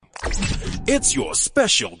it's your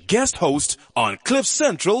special guest host on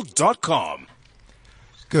CliffCentral.com.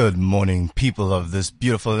 Good morning, people of this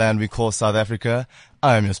beautiful land we call South Africa.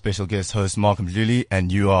 I am your special guest host, Malcolm Luli,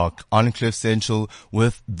 and you are on Cliff Central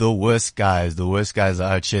with the worst guys. The worst guys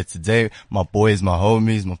are out here today. My boys, my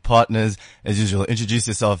homies, my partners. As usual, introduce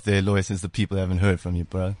yourself there, Lois, since the people haven't heard from you,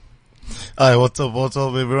 bro. Hi, what's up,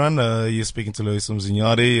 everyone? You're speaking to Lois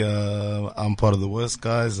Mzinyari. I'm part of the worst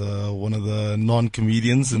guys, one of the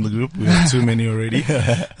non-comedians in the group. We have too many already.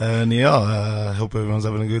 And yeah, hope everyone's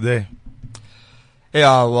having a good day.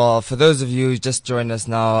 Yeah, well, for those of you who just joined us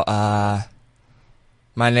now,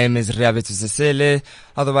 my name is Riabetu Sesele,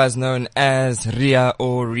 otherwise known as Ria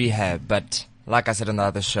or Rehab. But like I said on the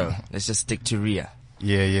other show, let's just stick to Ria.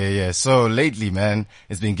 Yeah. So lately, man,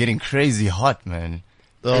 it's been getting crazy hot, man.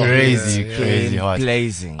 Oh, crazy hot.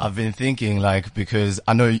 Blazing. I've been thinking, because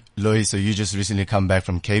I know, Lois, so you just recently come back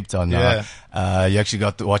from Cape Town now. Yeah. You actually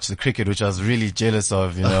got to watch the cricket, which I was really jealous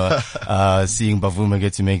of, seeing Bavuma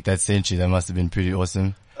get to make that century. That must have been pretty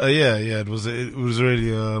awesome. Yeah. It was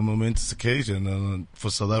really a momentous occasion,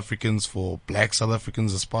 for South Africans, for black South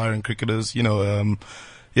Africans, aspiring cricketers, it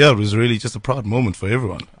was really just a proud moment for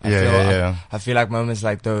everyone. I feel like moments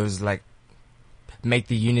like those, make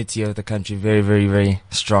the unity of the country very, very, very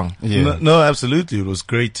strong. Yeah. No, absolutely. It was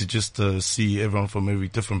great to just see everyone from every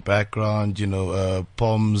different background,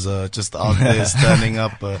 Poms just out there standing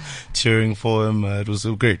up, cheering for him. It was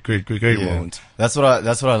a great moment. That's what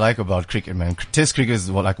I like about cricket, man. Test cricket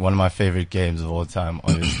is one of my favorite games of all time,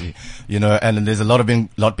 obviously. And there's a lot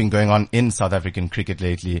been going on in South African cricket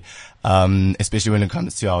lately, especially when it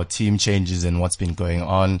comes to our team changes and what's been going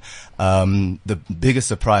on. The biggest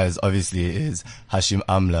surprise, obviously, is Hashim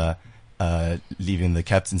Amla leaving the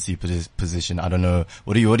captaincy position. I don't know.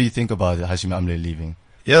 What do you think about Hashim Amla leaving?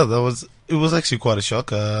 Yeah, it was actually quite a shock.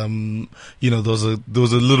 There was a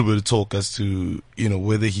little bit of talk as to,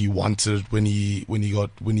 whether he wanted when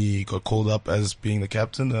he got called up as being the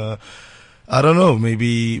captain. I don't know,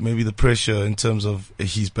 maybe the pressure in terms of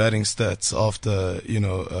his batting stats after,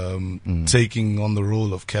 taking on the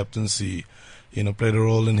role of captaincy, played a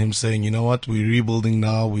role in him saying, you know what, we're rebuilding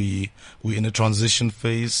now, we're in a transition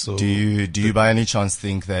phase. So do you by any chance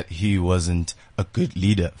think that he wasn't a good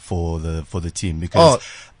leader for the team? Because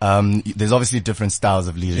there's obviously different styles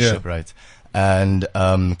of leadership, right? And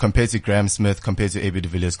compared to Graham Smith, compared to AB de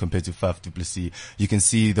Villiers, compared to Faf du Plessis, you can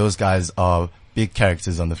see those guys are big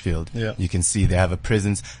characters on the field. Yeah. You can see they have a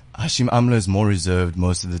presence. Hashim Amla is more reserved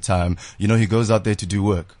most of the time. He goes out there to do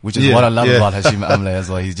work, which is what I love about Hashim Amla as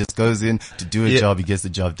well. He just goes in to do a job, he gets the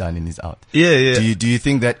job done, and he's out. Yeah. Do you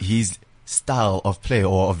think that his style of play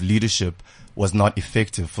or of leadership was not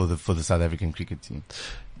effective for the South African cricket team?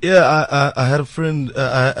 Yeah, I had a friend,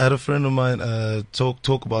 of mine,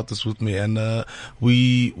 talk about this with me, and,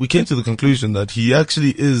 we came to the conclusion that he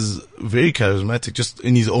actually is very charismatic, just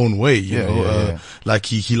in his own way, you know. Like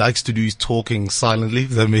he likes to do his talking silently, if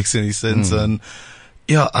that makes any sense, and,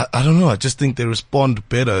 yeah, I don't know. I just think they respond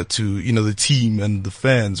better to, the team, and the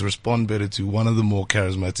fans respond better to one of the more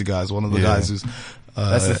charismatic guys, one of the guys who's,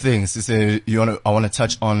 that's the thing. So I want to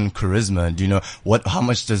touch on charisma. Do you know how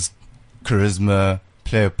much does charisma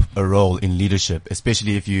play a role in leadership,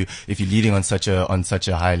 especially if you're leading on such a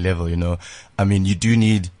high level, I mean, you do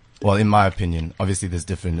need, well, in my opinion, obviously there's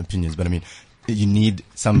different opinions, but I mean, you need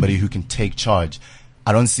somebody who can take charge.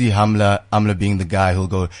 I don't see Amla being the guy who'll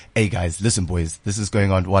go, hey guys, listen boys, this is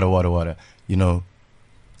going on, water,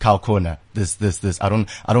 cow corner, this. I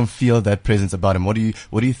don't feel that presence about him. What do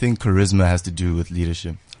you think charisma has to do with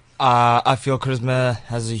leadership? I feel charisma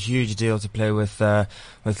has a huge deal to play with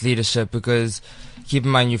leadership, because keep in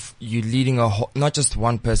mind you're leading not just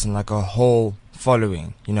one person, like a whole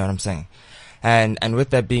following. You know what I'm saying? And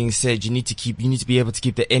with that being said, you need to be able to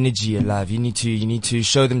keep the energy alive. You need to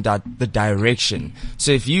show them the direction.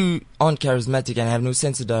 So if you aren't charismatic and have no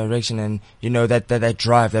sense of direction, and that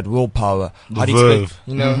drive, that willpower, how do you expect,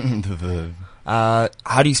 the verve. How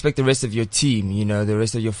do you expect the rest of your team, the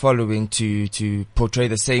rest of your following to portray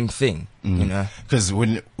the same thing, Because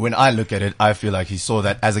when I look at it, I feel like he saw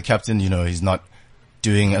that as a captain, he's not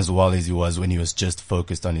doing as well as he was when he was just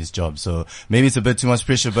focused on his job. So maybe it's a bit too much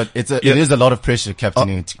pressure, but it is a lot of pressure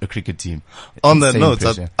captaining a cricket team. On that note,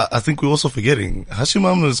 I think we're also forgetting Hashim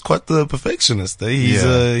Amla is quite the perfectionist.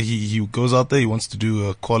 He goes out there, he wants to do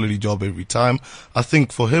a quality job every time. I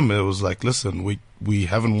think for him it was like, listen, we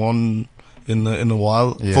haven't won in a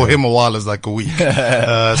while. Yeah. For him, a while is like a week.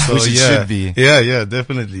 So which it should be. Yeah,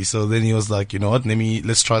 definitely. So then he was like, you know what,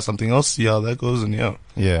 let's try something else, see how that goes, and take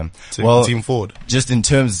the team forward. Just in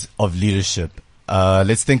terms of leadership,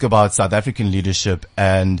 let's think about South African leadership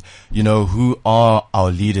and, you know, who are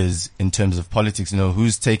our leaders in terms of politics, you know,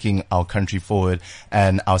 who's taking our country forward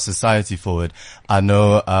and our society forward. I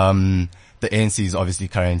know, the ANC is obviously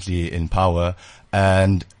currently in power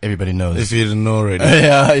and everybody knows. If you didn't know already.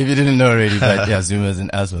 Yeah, if you didn't know already, but yeah, Zuma is an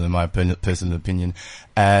asshole in my personal opinion.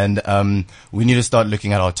 And, we need to start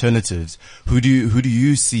looking at alternatives. Who do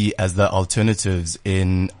you see as the alternatives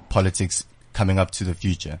in politics coming up to the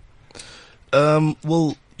future?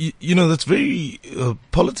 Well, you know, that's very,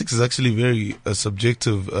 politics is actually very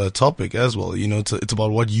subjective topic as well. You know, it's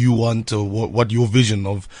about what you want or what your vision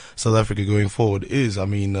of South Africa going forward is. I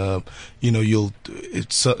mean, you know,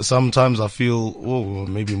 sometimes I feel, oh,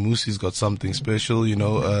 maybe Musi's got something special, you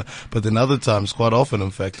know, but then other times, quite often,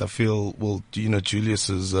 in fact, I feel, well, you know, Julius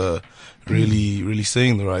is, really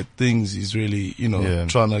saying the right things. He's really, you know,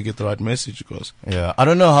 trying to get the right message across. Yeah. I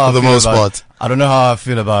don't know how For the most part. I don't know how I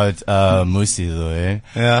feel about, Musi though, eh?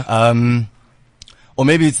 Yeah. Or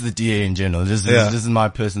maybe it's the DA in general. This is my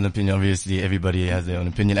personal opinion. Obviously, everybody has their own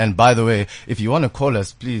opinion. And by the way, if you want to call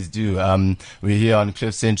us, please do. We're here on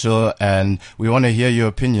Cliff Central and we want to hear your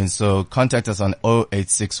opinion. So contact us on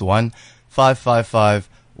 0861 555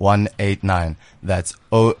 189. That's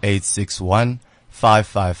 0861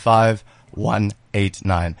 555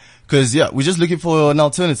 189. Cause yeah, we're just looking for an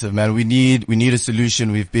alternative, man. We need a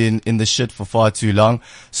solution. We've been in the shit for far too long.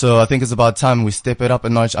 So I think it's about time we step it up a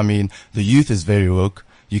notch. I mean, the youth is very woke.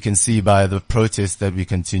 You can see by the protests that we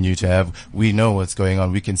continue to have. We know what's going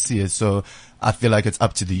on. We can see it. So I feel like it's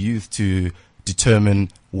up to the youth to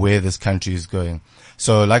determine where this country is going.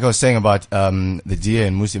 So like I was saying about, the DA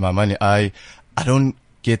and Musi Maimane, I don't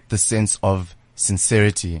get the sense of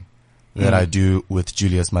sincerity that I do with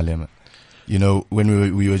Julius Malema. You know,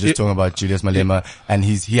 when we were just talking about Julius Malema and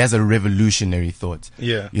he has a revolutionary thought.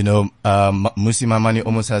 Yeah. You know, Musi Maimane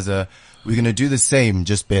almost has we're going to do the same,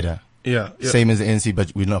 just better. Yeah. Same as the ANC,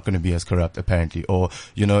 but we're not going to be as corrupt apparently. Or,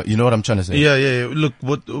 you know what I'm trying to say? Yeah. Look,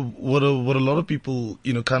 what a lot of people,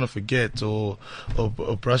 you know, kind of forget or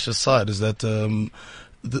brush aside is that,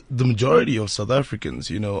 the majority of South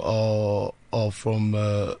Africans, you know, are from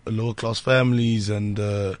lower class families and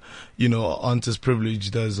you know, aren't as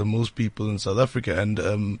privileged as most people in South Africa.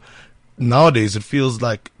 And nowadays it feels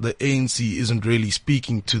like the ANC isn't really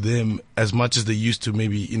speaking to them as much as they used to,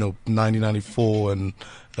 maybe, you know, 1994 and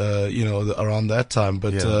you know, around that time.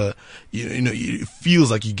 But you know, it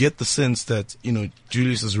feels like you get the sense that, you know,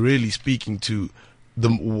 Julius is really speaking to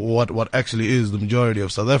what actually is the majority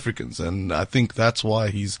of South Africans, and I think that's why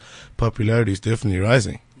his popularity is definitely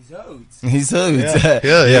rising. He's out.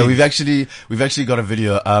 Yeah. We've actually got a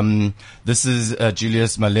video. This is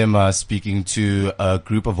Julius Malema speaking to a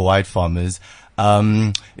group of white farmers.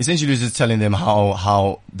 Essentially just telling them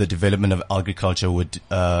how the development of agriculture would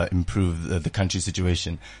improve the country's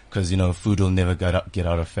situation, because, you know, food will never get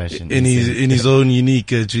out of fashion in his own unique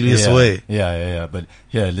Julius way. Yeah. But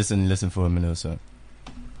here, listen for a minute or so.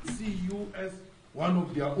 See you as one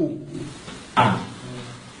of their own.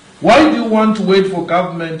 Why do you want to wait for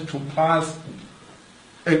government to pass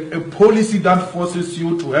a policy that forces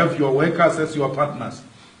you to have your workers as your partners?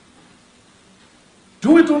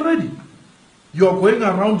 Do it already. You are going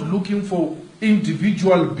around looking for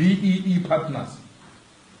individual BEE partners.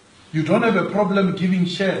 You don't have a problem giving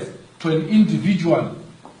shares to an individual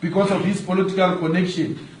because of his political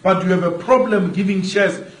connection, but you have a problem giving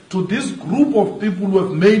shares to this group of people who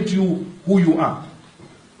have made you who you are.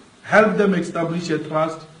 Help them establish a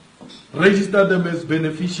trust, register them as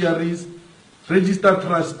beneficiaries, register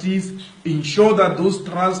trustees, ensure that those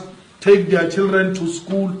trusts take their children to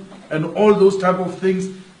school and all those type of things,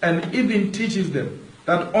 and even teaches them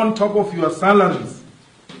that on top of your salaries,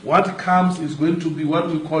 what comes is going to be what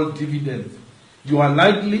we call dividends. You are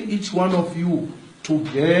likely, each one of you, to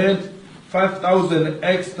get 5,000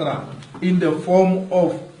 extra in the form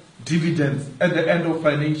of dividends at the end of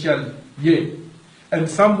financial year. And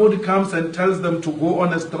somebody comes and tells them to go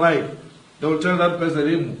on a strike. They will tell that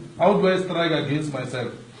person, how do I strike against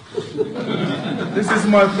myself? This is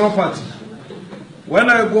my property. When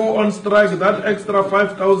I go on strike, that extra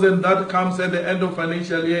 5,000 that comes at the end of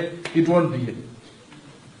financial year, it won't be here.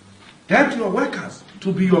 Get your workers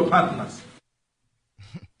to be your partners.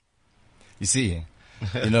 You see,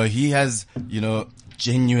 you know, he has, you know,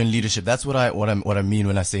 genuine leadership. That's what I mean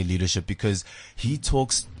when I say leadership, because he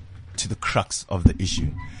talks to the crux of the issue.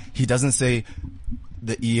 He doesn't say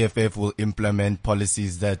the EFF will implement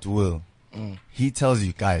policies that will. He tells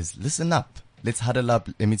you, guys, listen up. Let's huddle up.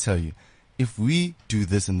 Let me tell you, if we do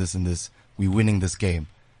this and this and this, we're winning this game.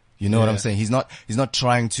 You know what I'm saying? He's not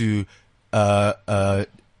trying to,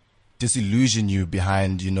 disillusion you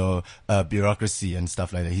behind, bureaucracy and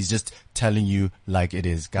stuff like that. He's just telling you like it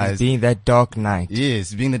is, guys. He's being that dark knight.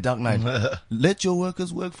 Yes, being the dark knight. Let your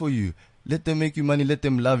workers work for you. Let them make you money. Let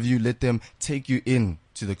them love you. Let them take you in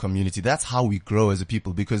to the community. That's how we grow as a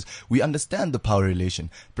people, because we understand the power relation.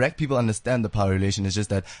 Black people understand the power relation. It's just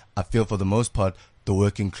that I feel for the most part, the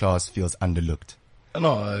working class feels underlooked.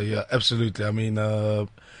 No, yeah, absolutely. I mean,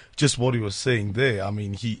 just what he was saying there. I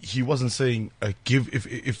mean, he wasn't saying give.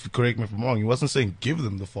 If correct me if I'm wrong, he wasn't saying give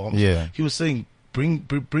them the farm. Yeah. He was saying bring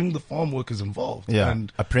the farm workers involved. Yeah.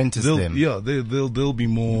 And Apprentice them. Yeah, they'll be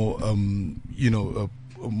more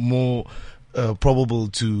more probable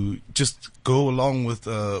to just go along with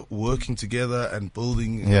working together and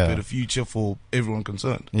building a better future for everyone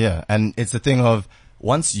concerned. Yeah, and it's the thing of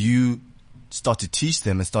once you start to teach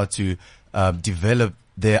them and start to develop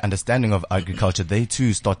their understanding of agriculture, they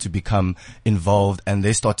too start to become involved and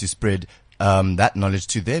they start to spread that knowledge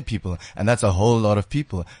to their people. And that's a whole lot of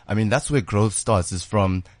people. I mean, that's where growth starts, is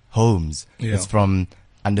from homes. Yeah. It's from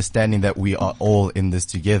understanding that we are all in this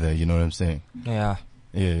together. You know what I'm saying? Yeah.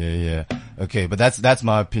 Yeah. Okay, but that's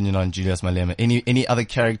my opinion on Julius Malema. Any other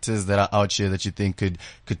characters that are out here that you think could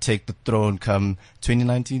take the throne come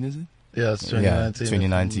 2019, is it? Yeah, it's 2019.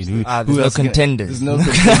 2019. There's Who no else contenders. There's no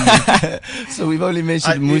contenders. So we've only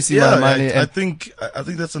mentioned Musi Maimane. I think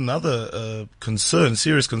that's another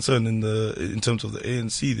serious concern in terms of the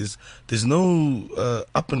ANC. There's no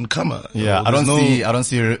up and comer. Yeah, I don't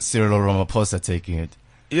see Cyril Ramaphosa taking it.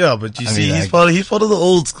 Yeah, but he's part of the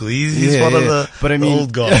old school. He's part of the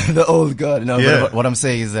old guard. The old guard. No, yeah. But what I'm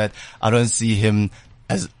saying is that I don't see him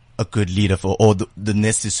as a good leader or the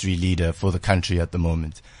necessary leader for the country at the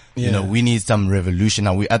moment. Yeah. We need some revolution.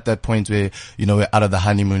 Now we're at that point where, we're out of the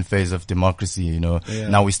honeymoon phase of democracy, Yeah.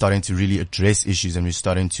 Now we're starting to really address issues and we're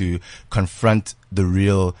starting to confront the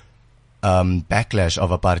real, backlash of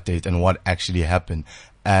apartheid and what actually happened.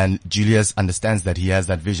 And Julius understands that. He has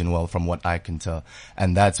that vision, well, from what I can tell.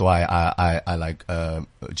 And that's why I like,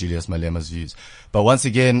 Julius Malema's views. But once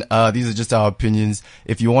again, these are just our opinions.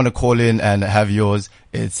 If you want to call in and have yours,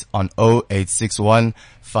 it's on 0861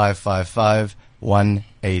 555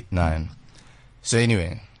 189. So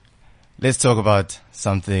anyway, let's talk about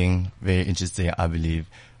something very interesting, I believe.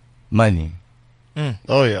 Money.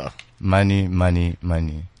 Oh yeah. Money.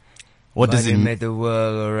 What does it mean? The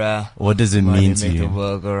world go What does it mean to you?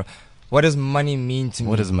 What does money mean to me?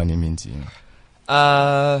 What does money mean to you?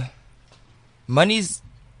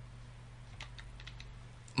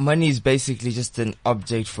 Money is basically just an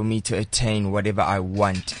object for me to attain whatever I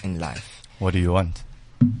want in life. What do you want?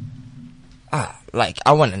 Like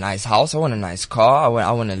I want a nice house, I want a nice car,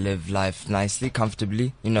 I want to live life nicely,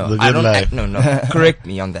 comfortably. The good life. No, correct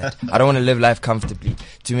me on that. I don't want to live life comfortably.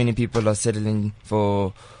 Too many people are settling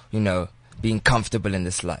for, being comfortable in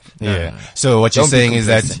this life. No. So what you're saying is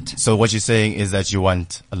complacent. that you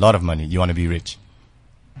want a lot of money. You want to be rich.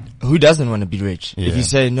 Who doesn't want to be rich? Yeah. If you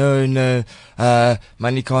say no,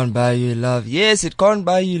 money can't buy you love. Yes, it can't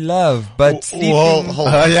buy you love, but sleeping. Hold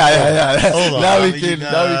on. Yeah. Hold on. Now we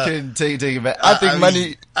can take it back. I think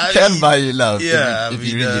money can buy you love. Yeah, if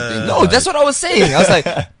you really think. No, that's what I was saying. I was like,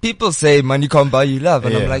 people say money can't buy you love,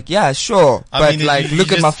 and I'm like, yeah, sure, but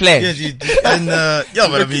look at my flesh. You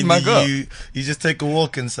just take a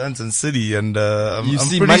walk in Sandton City, and I'm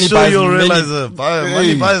see pretty money sure buys you'll many- realize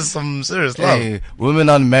money buys some serious love. Hey, women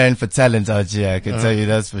aren't marrying for talent out here. I can tell you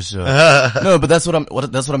that's for sure. No, but that's what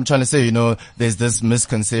I'm trying to say. There's this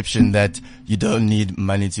misconception that you don't need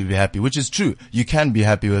money to be happy, which is true. You can be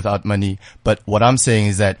happy without money. But what I'm saying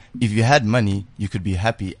is that if you had money, you could be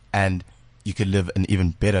happy and you could live an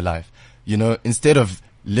even better life. Instead of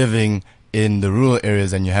living in the rural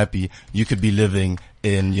areas and you're happy, you could be living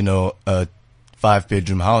in, a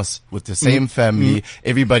 5-bedroom house with the same family.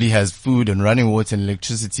 Everybody has food and running water and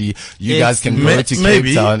electricity. You guys can go to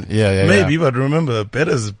Cape Town. Maybe, but remember,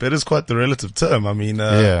 better's quite the relative term. I mean,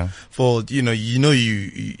 for,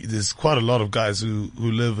 there's quite a lot of guys who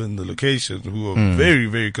live in the location who are very,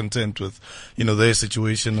 very content with, their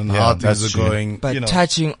situation and how things are going. But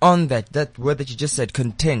touching on that word that you just said,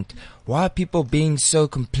 content, why are people being so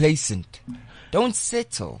complacent? Don't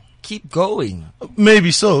settle. Keep going.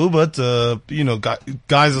 Maybe so, but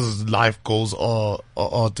guys' life goals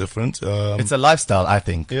are different. It's a lifestyle, I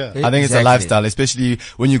think. Yeah. I think it's a lifestyle, especially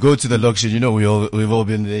when you go to the Luxury. We've all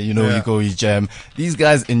been there. You go, you jam. These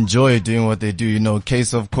guys enjoy doing what they do.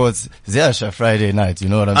 Case of course, Ziyasha Friday night. You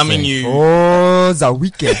know what I'm saying? The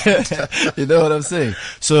weekend. You know what I'm saying?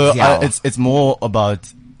 So it's more about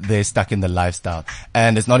they're stuck in the lifestyle,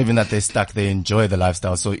 and it's not even that they're stuck, they enjoy the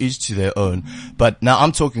lifestyle. So each to their own. But now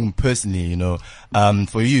I'm talking personally,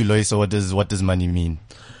 for you, Loisa, what does money mean?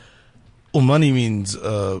 Well, money means,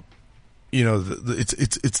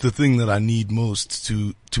 it's the thing that I need most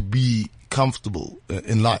to be comfortable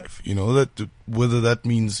in life. That whether that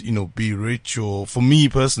means be rich, or for me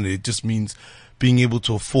personally, it just means being able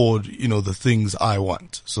to afford the things I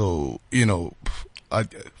want. So for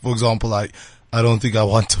example, I don't think I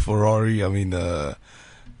want a Ferrari. I mean, okay,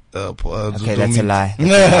 that's a lie.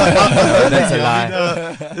 That's a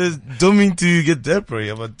lie. Don't mean to get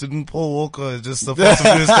desperate, but didn't Paul Walker just the Fast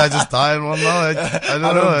and Furious guy just died one night? I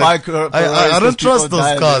don't know. I don't trust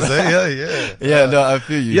those cars. Yeah, no, I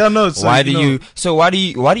feel you. Yeah, no. So, why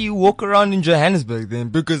do you walk around in Johannesburg then?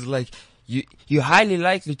 Because you're highly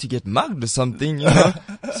likely to get mugged or something,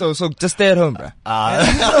 so just stay at home, bro.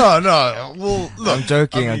 No. Well, look. I'm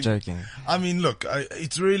joking. I mean, look,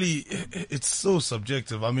 it's so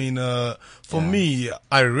subjective. I mean, for me,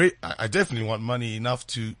 I definitely want money enough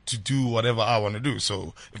to do whatever I want to do.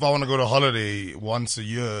 So if I want to go to holiday once a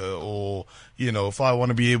year, or, if I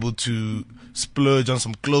want to be able to splurge on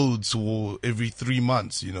some clothes or every 3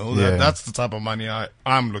 months, that's the type of money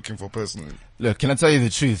I'm looking for personally. Look, can I tell you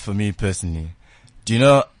the truth for me personally? Do you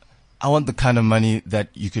know, I want the kind of money that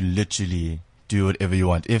you can literally do whatever you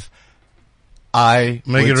want. If I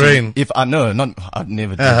make it rain. I'd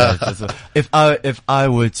never do that. If I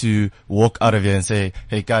were to walk out of here and say,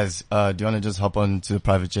 hey guys, do you want to just hop on to a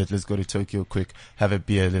private jet? Let's go to Tokyo quick, have a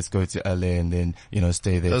beer, let's go to LA and then,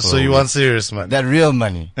 stay there. So you want serious money? That real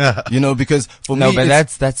money. Because for me. No, but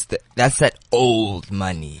that's that old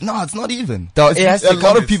money. No, it's not even. A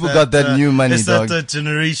lot of people got that new money, it's dog. that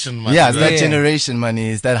generation money. Yeah, it's that generation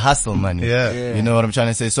money. It's that hustle money. Yeah. You know what I'm trying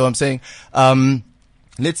to say? So I'm saying,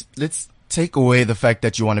 let's take away the fact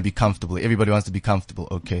that you want to be comfortable. Everybody wants to be comfortable.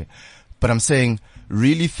 Okay. But I'm saying,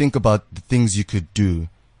 really think about the things you could do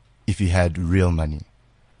if you had real money.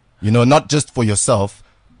 Not just for yourself,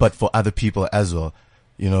 but for other people as well.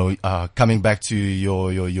 Coming back to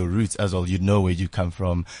your roots as well, where you come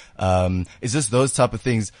from. It's just those type of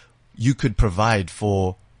things you could provide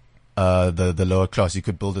for, the lower class. You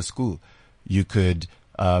could build a school. You could,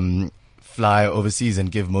 fly overseas and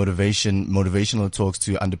give motivational talks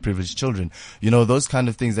to underprivileged children. Those kind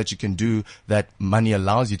of things that you can do that money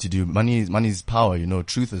allows you to do. Money is power,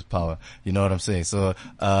 truth is power. You know what I'm saying? So,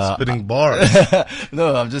 spitting bars.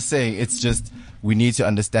 No, I'm just saying it's just, we need to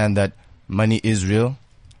understand that money is real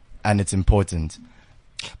and it's important.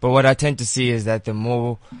 But what I tend to see is that the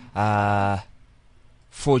more,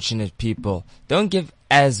 fortunate people don't give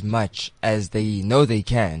as much as they know they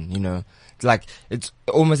can, It's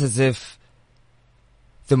almost as if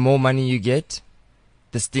the more money you get,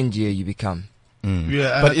 the stingier you become.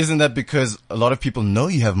 Yeah, but isn't that because a lot of people know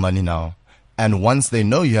you have money now? And once they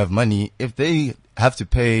know you have money, if they have to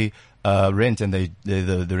pay rent and the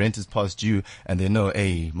rent is past due and they know,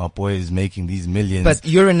 hey, my boy is making these millions. But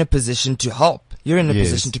you're in a position to help. You're in a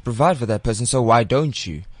position to provide for that person. So why don't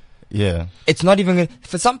you? Yeah. It's not even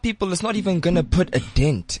for some people, it's not even going to put a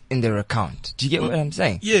dent in their account. Do you get what I'm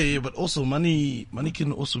saying? Yeah, but also money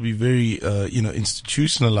can also be very,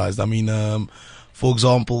 institutionalized. I mean, for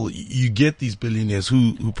example, you get these billionaires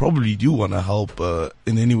who probably do want to help,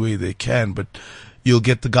 in any way they can, but you'll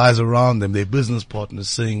get the guys around them, their business partners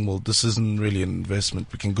saying, well, this isn't really an investment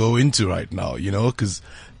we can go into right now,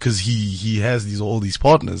 cause he has all these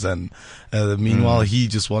partners and, meanwhile he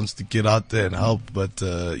just wants to get out there and help, but,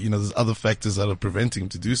 there's other factors that are preventing him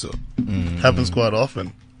to do so. Happens quite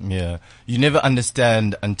often. Yeah. You never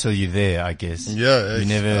understand until you're there, I guess. Yeah. You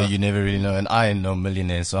never really know. And I ain't no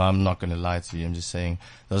millionaire, so I'm not going to lie to you. I'm just saying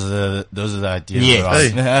those are the ideas.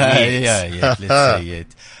 Yeah. Let's say it.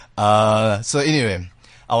 So anyway,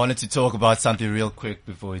 I wanted to talk about something real quick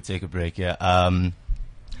before we take a break. Yeah.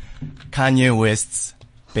 Kanye West's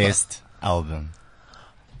best album.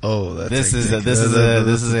 Oh, this is a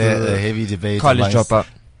heavy debate. College Dropout.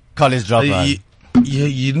 Yeah,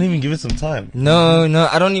 you didn't even give it some time. No,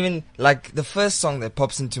 I don't even, the first song that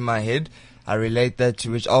pops into my head, I relate that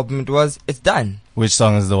to which album it was. It's done. Which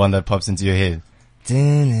song is the one that pops into your head?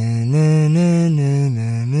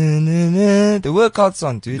 The workout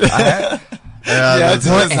song, dude. I was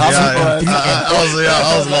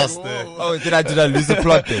lost there. Oh, did I lose the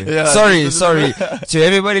plot there? Yeah. Sorry. To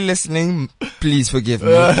everybody listening, please forgive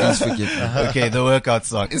me. Okay, the workout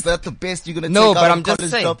song. Is that the best you're gonna take out? No, but I'm just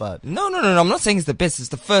College saying. Dropout? No. I'm not saying it's the best. It's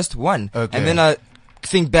the first one. Okay. And then I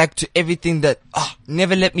think back to everything that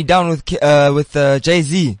Never Let Me Down with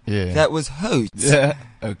Jay-Z. Yeah. That was hot. Yeah.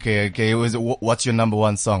 Okay. What's your number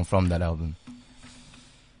one song from that album?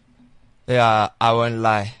 Yeah, I won't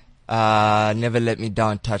lie. Never Let Me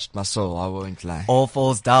Down touched my soul. I won't lie. All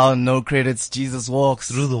Falls Down, No Credits, Jesus Walks.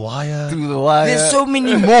 Through the Wire. Through the Wire. There's so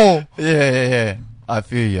many more. Yeah. I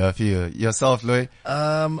feel you. I feel you. Yourself, Louis?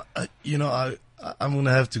 You know, I'm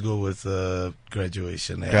gonna have to go with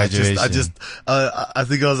graduation. Graduation. I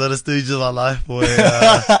think I was at a stage of my life where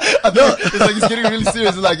It's like he's getting really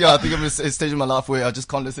serious. It's like, I think I'm at a stage of my life where I just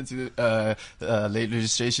can't listen to late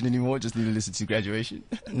registration anymore. Just need to listen to graduation.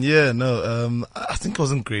 I think I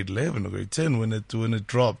was in grade 11 or grade 10 when it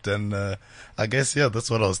dropped, and I guess that's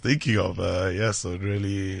what I was thinking of. So it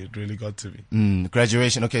really got to me.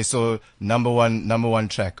 Graduation. Okay, so number one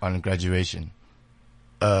track on graduation.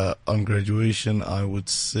 On graduation, I would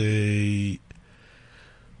say,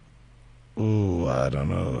 I don't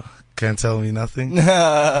know. Can't tell me nothing.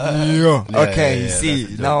 Okay,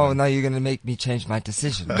 see, now you're gonna make me change my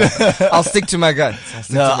decision. I'll stick to my guns.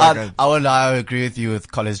 I agree with you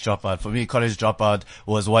with College Dropout. For me, College Dropout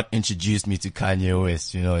was what introduced me to Kanye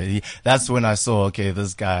West. You know, that's when I saw, okay,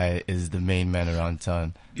 this guy is the main man around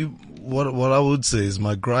town. What I would say is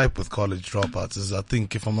my gripe with College Dropouts is, I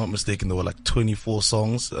think, if I'm not mistaken, there were like 24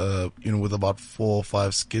 songs, with about 4 or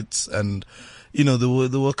 5 skits, and there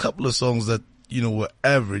were a couple of songs that were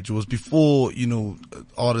average. It was before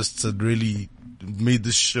artists had really made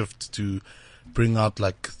this shift to bring out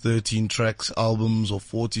like 13 tracks albums or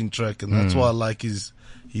 14 track, and that's why I like his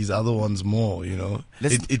other ones more.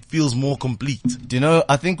 It feels more complete. Do you know,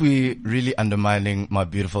 I think we really undermining My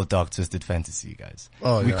Beautiful Dark Twisted Fantasy, guys.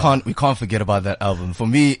 We can't forget about that album. For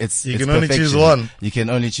me, it's can perfection. only choose one. You can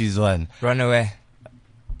only choose one. Runaway.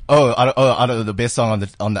 Out of the best song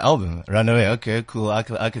on the album, Runaway. Okay, cool. I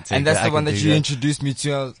could take that. And that's the one that you introduced me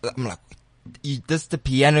to. I'm like, this the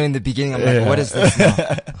piano in the beginning. I'm like, what is this now?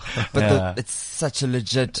 But it's such a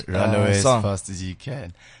legit Runaway song. As fast as you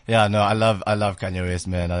can. Yeah, no, I love Kanye West,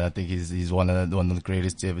 man. I think he's one of the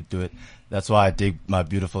greatest to ever do it. That's why I dig My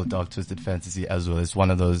Beautiful Dark Twisted Fantasy as well. It's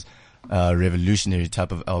one of those revolutionary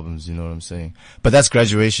type of albums. You know what I'm saying? But that's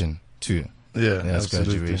Graduation too. Yeah, that's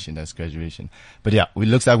absolutely. graduation. That's graduation. But yeah, it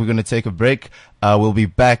looks like we're going to take a break. We'll be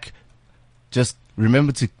back. Just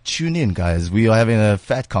remember to tune in, guys. We are having a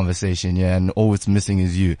fat conversation here, and all it's missing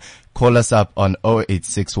is you. Call us up on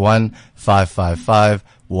 0861 555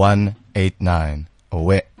 189.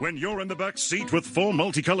 Away. When you're in the back seat with 4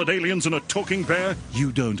 multicolored aliens and a talking bear,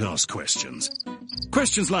 you don't ask questions.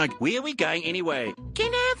 Questions like, where are we going anyway?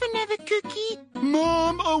 Can I have another cookie?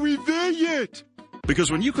 Mom, are we there yet?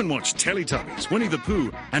 Because when you can watch Teletubbies, Winnie the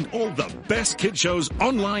Pooh, and all the best kid shows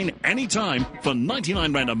online anytime for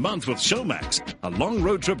 99 Rand a month with Showmax, a long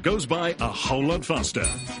road trip goes by a whole lot faster.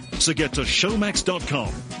 So get to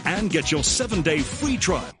showmax.com and get your 7-day free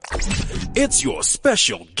trial. It's your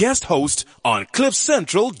special guest host on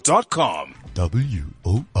cliffcentral.com.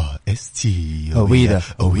 WORST. We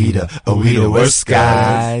the worst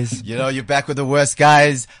guys. You know, you're back with the worst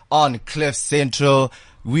guys on Cliff Central.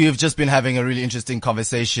 We've just been having a really interesting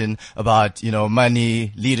conversation about,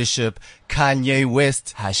 money, leadership, Kanye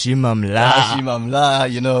West, Hashim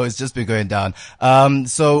Amla. It's just been going down.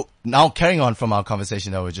 So now carrying on from our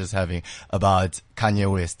conversation that we're just having about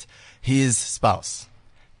Kanye West, his spouse,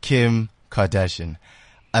 Kim Kardashian.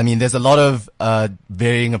 I mean, there's a lot of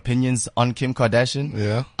varying opinions on Kim Kardashian.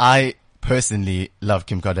 Yeah. I personally love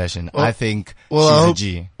Kim Kardashian. I think she's a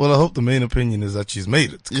G. Well, I hope the main opinion is that she's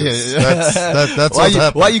made it. Yeah. That's what's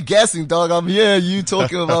happened. Why are you guessing, dog? I'm here. You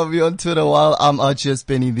talking about me on Twitter while I'm out here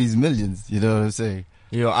spending these millions. You know what I'm saying?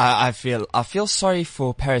 I feel sorry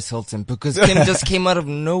for Paris Hilton, because Kim just came out of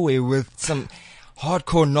nowhere with some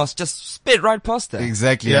hardcore nos, just spit right past her.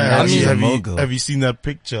 Exactly. Yeah, she's a have mogul. you seen that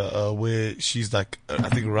picture where she's like, I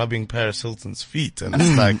think, rubbing Paris Hilton's feet, and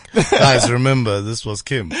it's like, guys, remember, this was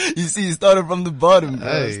Kim. You see, he started from the bottom.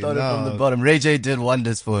 Hey, from the bottom. Ray J did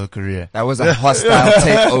wonders for her career. That was a hostile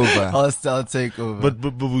takeover. But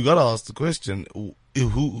we gotta ask the question: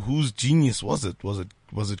 whose genius was it? Was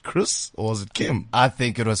it Chris or was it Kim? I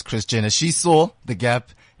think it was Kris Jenner. She saw the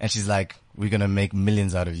gap and she's like, we're going to make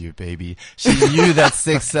millions out of you, baby. She knew that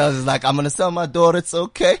sex sells. Is like, I'm going to sell my daughter. It's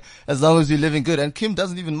okay. As long as we're living good. And Kim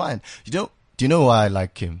doesn't even mind. Do you know why I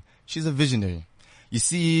like Kim? She's a visionary. You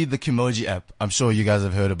see the Kimoji app. I'm sure you guys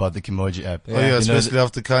have heard about the Kimoji app. Yeah, especially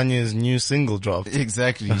after Kanye's new single dropped.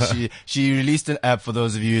 Exactly. She released an app, for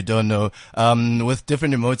those of you who don't know, with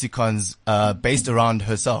different emoticons, based around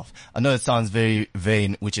herself. I know it sounds very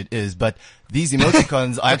vain, which it is, but these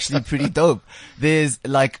emoticons are actually pretty dope. There's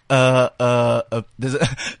like, there's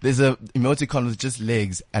a emoticon with just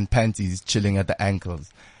legs and panties chilling at the ankles.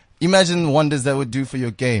 Imagine wonders that would do for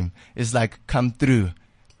your game. It's like, come through.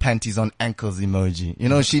 Panties on ankles emoji.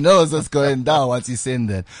 She knows what's going down once you send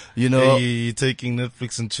that. Hey, you're taking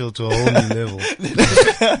Netflix and chill to a whole new level.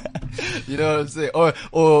 You know what I'm saying?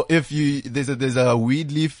 Or if there's a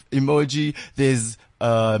weed leaf emoji, there's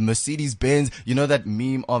Mercedes Benz. You know that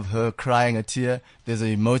meme of her crying a tear? There's an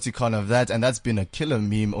emoticon of that, and that's been a killer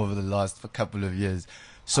meme over the last couple of years.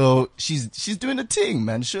 So she's doing a thing,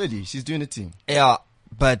 man. Surely she's doing a thing. Yeah,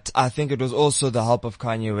 but I think it was also the help of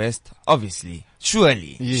Kanye West. Obviously,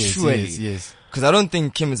 surely. Yes. Because I don't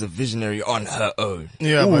think Kim is a visionary on her own.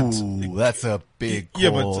 Yeah, Ooh, that's a big call. yeah,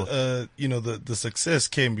 but you know, the success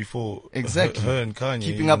came before Exactly. her and Kanye.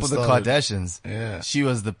 Keeping up even with the started. Kardashians. Yeah. She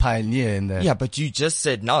was the pioneer in that. Yeah, but you just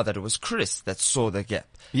said now that it was Chris that saw the gap.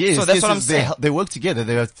 Yes, so that's yes, what I'm yes, saying. They work together.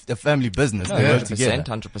 They're a family business. No, They work 100%, together.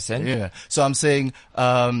 100%. Yeah. So I'm saying,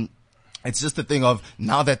 it's just a thing of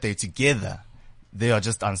now that they're together, they are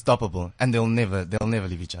just unstoppable and they'll never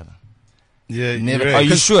leave each other. Yeah, Never- you're Are right.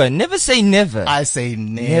 you sure? Never say never. I say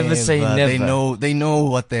never. Never say never. They know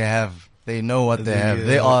what they have. They know what they have.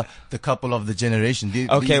 They are the couple of the generation.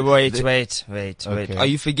 Okay, These- wait. Okay. Are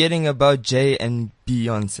you forgetting about Jay and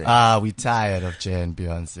Beyonce? we tired of Jay and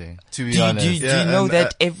Beyonce. To be do honest. you Yeah, know and,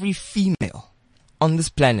 that every female on this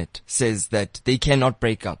planet says that they cannot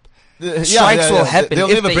break up? Yeah, Strikes will happen They'll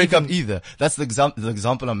if never they break up even- either. That's the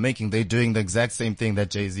example I'm making. They're doing the exact same thing that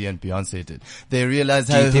Jay-Z and Beyonce did. They realize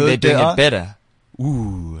Do how you think they're hurt doing they are. it better?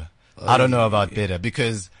 Ooh, I don't know about better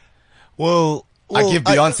because Well, I give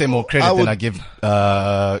Beyonce more credit would, than I give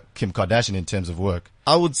Kim Kardashian in terms of work.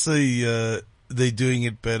 I would say they're doing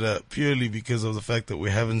it better purely because of the fact that we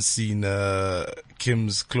haven't seen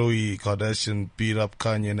Kim's Khloe Kardashian beat up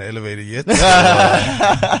Kanye in the elevator yet.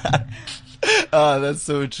 That's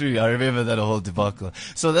so true. I remember that whole debacle.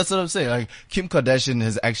 So that's what I'm saying. Like Kim Kardashian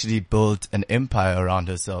has actually built an empire around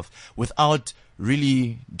herself without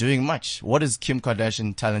really doing much. What is Kim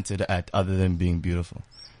Kardashian talented at other than being beautiful?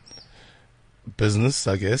 Business,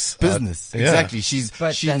 I guess. Business. Yeah. Exactly. She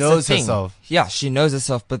But that's knows the thing. herself. Yeah, she knows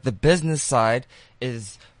herself, but the business side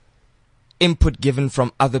is input given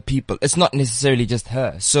from other people. It's not necessarily just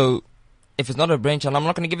her. So if it's not her brainchild, I'm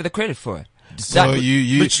not going to give her the credit for it. So That-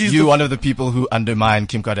 but she's you the- one of the people who undermine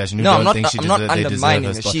Kim Kardashian, who No, don't I'm not, think she I'm not they deserve undermining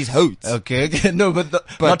her her. spot. She's hot. Okay. No, but But-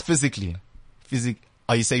 not physically.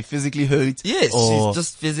 Are you saying physically hurt? Yes, Or- she's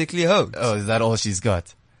just physically hot. Oh, is that all she's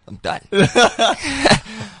got? I'm done.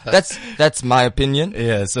 That's my opinion.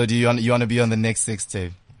 Yeah. So do you want to be on the next sex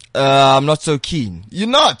tape? I'm not so keen. You're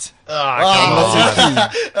not. I'm not so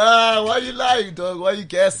keen. Why are you lying, dog? Why are you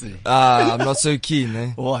guessing? I'm not so keen.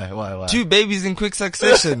 Eh? Why? 2 babies in quick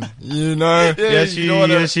succession. You know. Yeah, you don't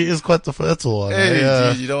wanna- she is quite the fertile one. Hey,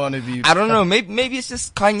 yeah. you don't want to be. I don't know. Maybe it's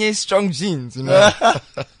just Kanye's strong genes. You know.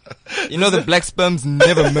 You know the black sperms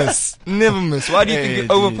never miss. Never miss. Why do you Hey, think it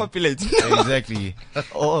dude. overpopulates? Exactly.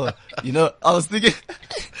 Oh, you know, I was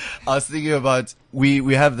thinking about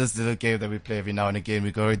we have this little game that we play every now and again.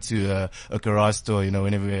 We go to a garage store, you know,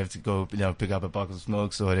 whenever we have to go, you know, pick up a box of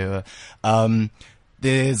smokes or whatever.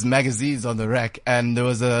 There's magazines on the rack, and there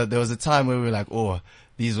was a time where we were like, oh,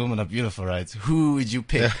 these women are beautiful, right? Who would you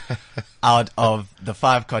pick out of the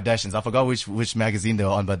 5 Kardashians? I forgot which magazine they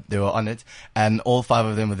were on, but they were on it, and all 5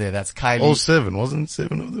 of them were there. That's Kylie. All 7, wasn't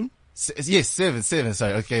 7 of them? Yes, seven.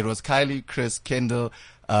 Sorry. Okay. It was Kylie, Kris, Kendall,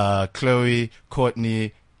 Khloe,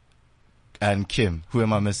 Courtney, and Kim. Who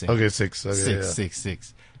am I missing? Okay, 6. Okay,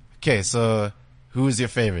 Six. Okay. So who is your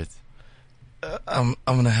favorite? I'm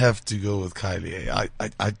gonna have to go with Kylie.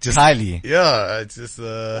 I just Kylie. Yeah, it's just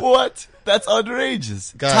What? That's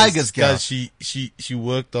outrageous. guys, Tigers girl. guys, she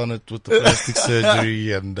worked on it with the plastic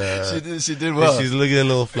surgery and She did well. she's looking a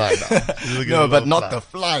little fly now. She's looking a No, but little not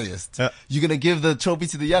fly. the flyest. Yeah. You're gonna give the trophy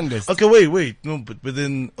to the youngest. Okay, wait. No, but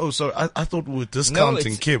then, sorry. I thought we were discounting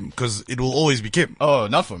it's- Kim because it will always be Kim. Oh,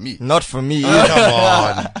 not for me. Not for me. Come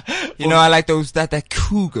on. You know, I like those that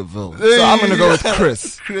Cougarville. So I'm gonna go with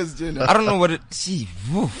Chris. Kris Jenner. I don't know what it. See,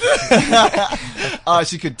 woof.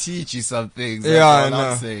 She could teach you some things. Yeah, That's I all I'm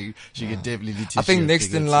know. saying. She could definitely teach I think you a next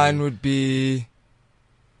thing or in two. line would be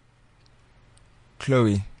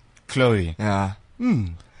Chloe. Chloe. Yeah.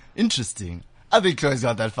 Interesting. I think Chloe's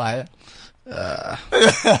got that fire.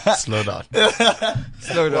 Slow down.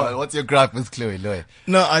 Slow down. What's your gripe with Chloe, Lloyd?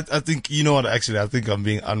 No, I think, you know what, actually, I think I'm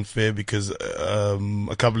being unfair because, a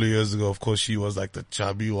couple of years ago, of course, she was like the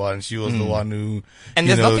chubby one. She was the one who, And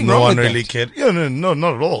you there's know, nothing no wrong one with really that. cared. Yeah, no,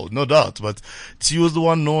 not at all. No doubt. But she was the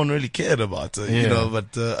one no one really cared about, Yeah. you know, but,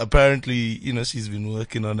 apparently, you know, she's been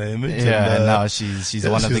working on her image. Yeah, and, now she's yeah,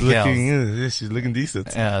 one of the she's girls. looking, yeah, she's looking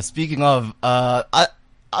decent. Yeah, speaking of,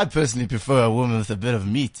 I personally prefer a woman with a bit of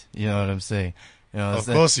meat. You know what I'm saying? You know, Of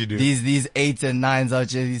course you do. These 8s and 9s out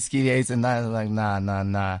here, these skinny 8s and 9s, I'm like,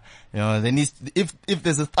 nah. You know, they need, if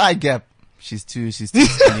there's a thigh gap, she's too skinny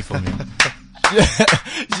for me.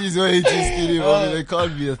 She's way too skinny for me. There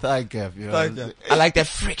can't be a thigh gap, you know. I like that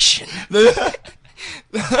friction.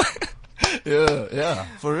 Yeah,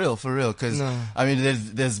 for real. Cause, No. I mean,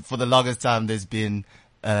 there's, for the longest time, there's been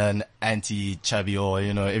an anti-chubby, or,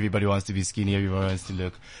 everybody wants to be skinny, everyone wants to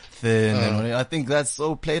look thin. And I think that's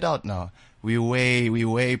so played out now. We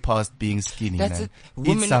way past being skinny, That's man. it. Eat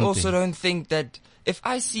Women something. also don't think that if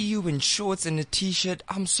I see you in shorts and a t-shirt,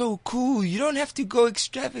 I'm so cool. You don't have to go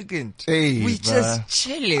extravagant. Hey, we bruh. just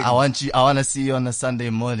chilling. I want to see you on a Sunday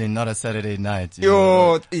morning, not a Saturday night. you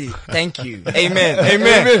know? Thank you.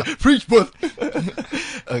 Amen. Preach, bro.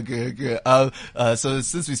 Okay. So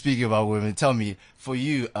since we're speaking about women, tell me, for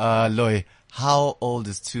you, Loy, how old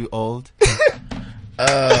is too old?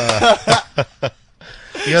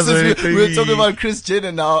 We're talking about Kris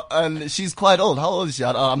Jenner now, and she's quite old. How old is she?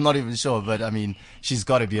 I'm not even sure, but I mean, she's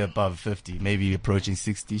got to be above 50, maybe approaching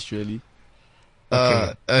 60, surely. Can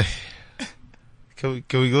we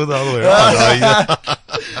go the other way around?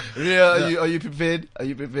 Ria, are you prepared?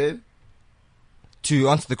 To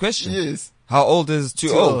answer the question, Yes. how old is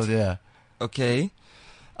too old? Yeah. Okay.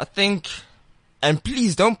 I think, and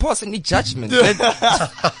please don't pass any judgment. He's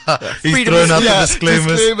Freedom thrown of- out the Yeah, disclaimers.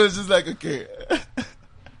 Disclaimers, just like, okay.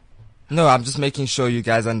 No, I'm just making sure you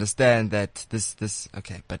guys understand that this,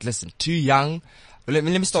 okay, but listen, too young. Let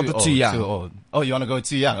me start with too young. Too old. Oh, you want to go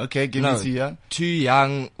too young? Okay, give me too young. Too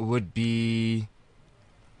young would be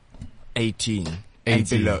 18. And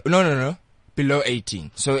 18. below. No. Below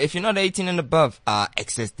 18. So if you're not 18 and above,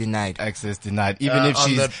 access denied. Access denied. Even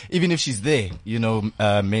if she's there,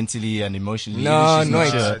 mentally and emotionally. No, even if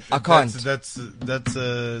she's no, mature. I can't. That's That's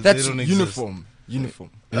they don't exist. uniform.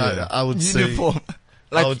 I would say. Uniform.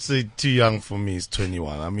 I would say too young for me is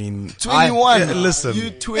 21. I mean, 21. Yeah, listen. You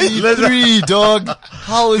 23, dog.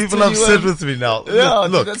 How is people 21? upset with me now. Yeah,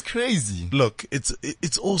 look, dude, that's crazy. look,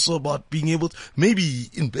 it's also about being able to, maybe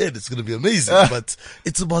in bed it's going to be amazing, but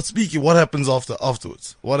it's about speaking. What happens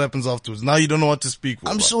afterwards? Now you don't know what to speak for.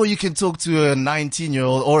 I'm sure you can talk to a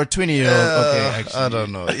 19-year-old or a 20-year-old. Okay, actually. I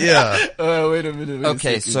don't know. Yeah. Wait a minute.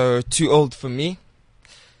 Okay, so too old for me.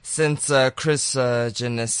 Since Kris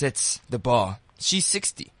Jenner sets the bar, she's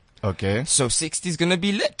 60. Okay. So 60 is gonna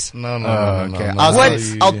be lit. No. Okay. no.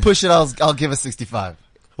 I'll push it. I'll give her 65.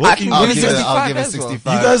 What I can you- give you it guys- 65 I'll give her as well.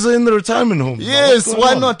 65. You guys are in the retirement home. Yes, What's going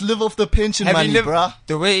why on? not live off the pension Have money, you lived bruh?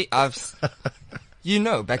 the way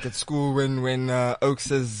back at school when Oaks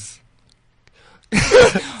is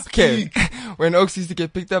okay, when Oaks used to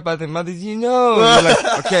get picked up by their mothers, you're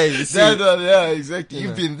like, okay, you see, Yeah, exactly. You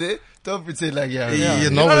You've know. been there. Don't pretend like You're yeah.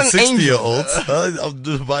 not not with an angel.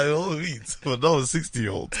 60-year-olds. By all means. But not with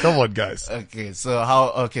 60-year-olds. Come on, guys. Okay,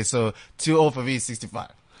 so too old for me is 65.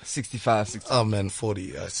 65. Oh, man, 40.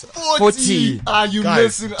 Yes. 40. Are you Guys,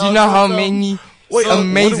 missing Do you know how many Wait,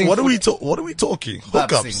 amazing? what are we talking?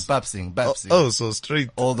 Hookups. Babsing. Oh, so straight.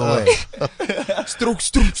 All the way. stroke?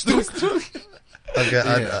 Okay,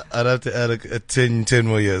 I'd have to add a 10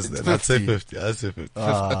 more years then. I'd say 50.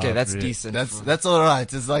 Okay, that's Really. decent. That's all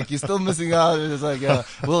right. It's like you're still missing out. It's like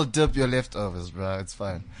we'll dip your leftovers, bro. It's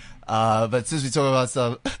fine. But since we talk about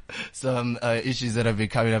some issues that have been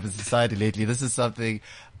coming up in society lately, this is something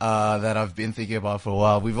that I've been thinking about for a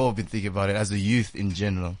while. We've all been thinking about it as a youth in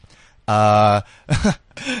general.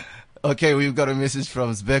 Okay, we've got a message from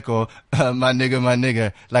Zbeko, my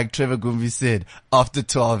nigga. Like Trevor Gumbi said, after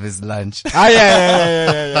 12 is lunch.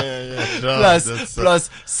 Yeah. Plus,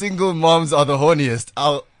 single moms are the horniest.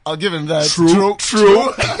 I'll give him that. True.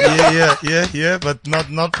 Yeah, but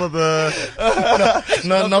not for the,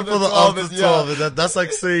 not for the after 12. That's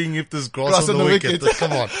like saying if there's grass on the wicket.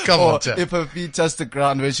 Come on, chap. If her feet touch the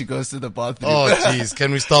ground when she goes to the bathroom. Oh, jeez.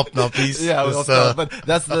 Can we stop now, please? Yeah, Let's, but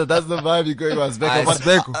that's the vibe you're going on, Zbeko. But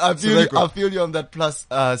Zbeko. I feel you on that. Plus,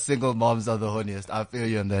 single moms are the horniest. I feel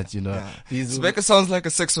you on that. These Rebecca sounds like a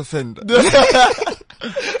sex offender.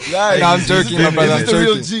 guys, No, I'm joking, my brother. I'm He's just a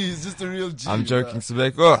real joking. G. He's just a real G. I'm bro. joking,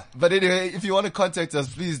 Rebecca. But anyway, if you want to contact us,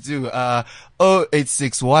 please do.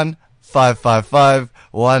 0861 555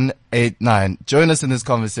 189. Join us in this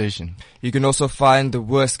conversation. You can also find The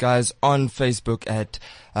Worst Guys on Facebook at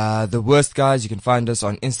The Worst Guys. You can find us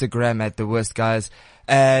on Instagram at The Worst Guys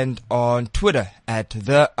and on Twitter at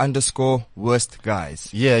 _worst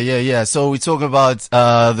guys. Yeah. So we're talking about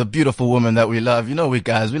the beautiful woman that we love. We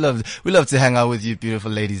guys, we love to hang out with you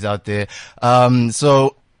beautiful ladies out there.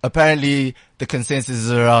 So apparently the consensus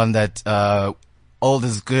is around that old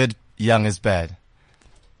is good, young is bad.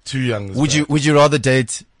 Too young. is Would bad. you rather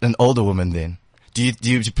date an older woman then? Do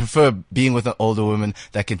you prefer being with an older woman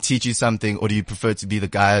that can teach you something, or do you prefer to be the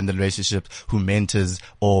guy in the relationship who mentors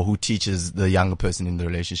or who teaches the younger person in the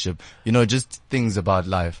relationship? Just things about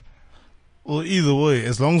life. Well, either way,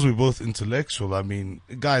 as long as we're both intellectual, I mean,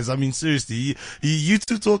 guys, I mean, seriously, you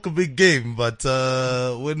two talk a big game, but,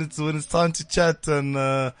 when it's time to chat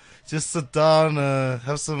and, just sit down,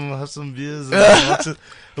 have some beers and watch it,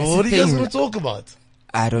 what do you guys want to talk about?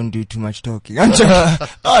 I don't do too much talking. I'm joking.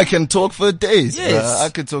 I can talk for days. Yes. I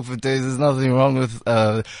could talk for days. There's nothing wrong with,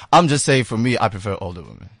 I'm just saying for me, I prefer older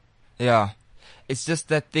women. Yeah. It's just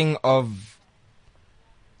that thing of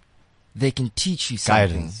they can teach you something.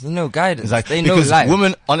 Guidance. You know, guidance. It's like, they know because life.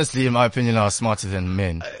 women, honestly, in my opinion, are smarter than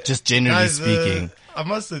men. Just generally Guys, speaking. I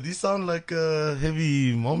must say, these sound like,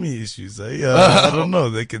 heavy mommy issues, eh? I don't know.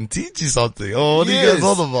 They can teach you something. Oh, what are you guys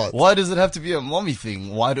all about? Why does it have to be a mommy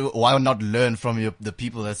thing? Why not learn from the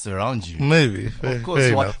people that surround you? Maybe. Of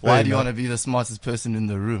course. Why do you want to be the smartest person in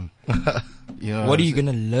the room? You know what are you going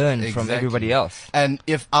to learn from everybody else? And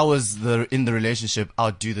if I was in the relationship,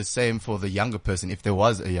 I'd do the same for the younger person, if there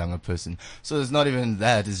was a younger person. So it's not even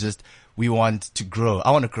that. It's just we want to grow.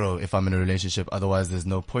 I want to grow if I'm in a relationship. Otherwise, there's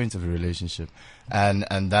no point of a relationship. And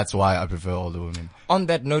that's why I prefer older women. On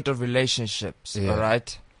that note of relationships, all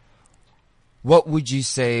right, what would you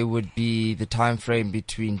say would be the time frame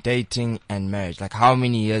between dating and marriage? Like, how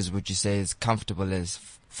many years would you say is comfortable as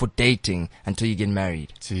for dating until you get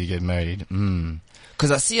married? Till you get married.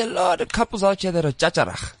 Because I see a lot of couples out here that are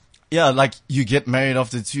chacharach. Yeah, like you get married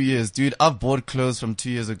after 2 years. Dude, I've bought clothes from 2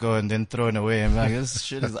 years ago and then thrown away. I'm like, this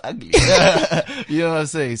shit is ugly. You know what I'm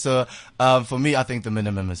saying? So, for me, I think the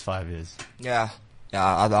minimum is 5 years. Yeah,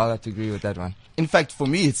 I'll have to agree with that one. In fact, for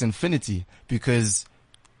me, it's infinity, because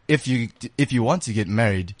if you want to get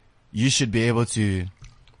married, you should be able to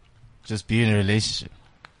just be in a relationship.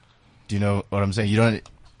 Do you know what I'm saying? You don't,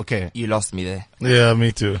 okay. You lost me there. Yeah,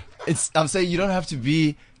 me too. I'm saying you don't have to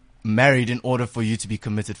be married in order for you to be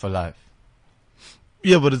committed for life.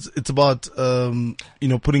 Yeah, but it's about, putting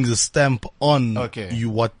the stamp on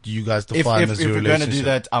what you guys define as your relationship. If we're going to do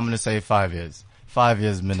that, I'm going to say 5 years. 5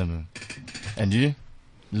 years minimum. And you?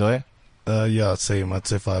 Lawyer? Yeah, same. I'd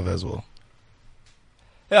say 5 as well.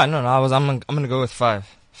 Yeah, no, I'm gonna go with 5.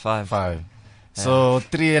 5. Yeah. So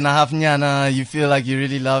 3.5 nyana, you feel like you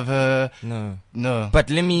really love her? No. But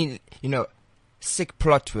let me, sick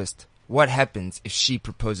plot twist. What happens if she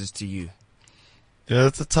proposes to you? Yeah,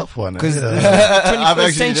 it's a tough one. Because I've 21st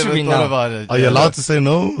actually century never thought now. about it. Are you allowed to say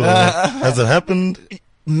no? Has it happened?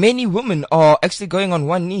 Many women are actually going on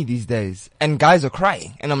one knee these days, and guys are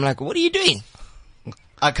crying. And I'm like, what are you doing?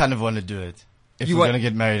 I kind of want to do it. If we're going to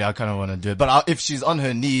get married, I kind of want to do it. But if she's on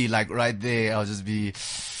her knee, like right there, I'll just be,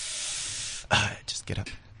 just get up.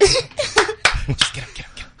 Just get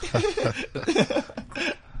up.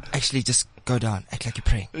 Actually, just go down. Act like you're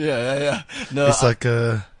praying. Yeah. No, it's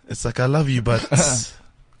like I love you, but.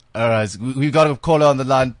 All right, so we've got a caller on the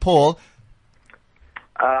line, Paul.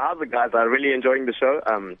 How's it, guys? I'm really enjoying the show.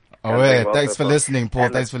 Thanks for listening, Paul.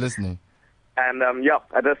 Thanks for listening. And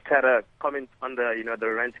I just had a comment on the the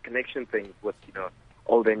romantic connection thing with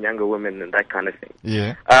older and younger women and that kind of thing.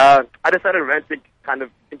 Yeah. I just had a romantic kind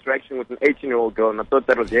of interaction with an 18-year-old girl, and I thought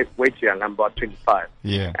that was way too young. I'm about 25.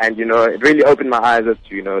 Yeah. And it really opened my eyes as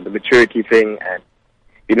to the maturity thing, and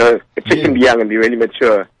a chick can be young and be really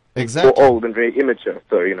mature, exactly, or old and very immature.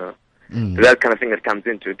 So so that kind of thing that comes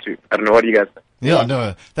into it too. I don't know, what do you guys think? Yeah,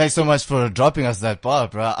 no. Thanks so much for dropping us that bar,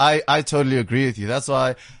 bro. I totally agree with you. That's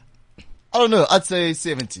why, I don't know, I'd say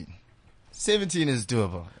 17. 17 is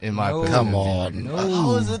doable, in my opinion. Come on. No.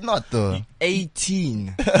 How is it not, though?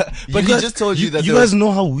 18. But he just told you that... You guys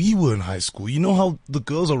know how we were in high school. You know how the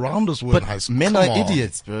girls around us were in high school. Men are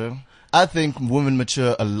idiots, bro. I think women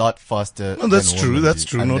mature a lot faster. No, that's true. That's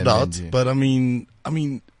true, no doubt. But I mean,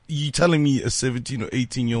 you telling me a 17 or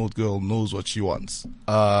 18-year-old girl knows what she wants?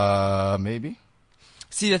 Maybe.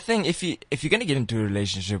 See, the thing, if you're gonna get into a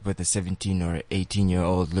relationship with a 17 or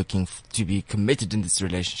 18-year-old looking to be committed in this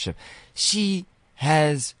relationship, she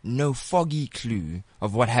has no foggy clue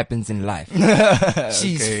of what happens in life.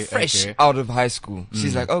 She's fresh out of high school.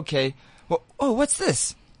 She's like, okay, what's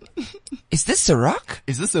this? Is this a rock?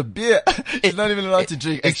 Is this a beer? She's not even allowed to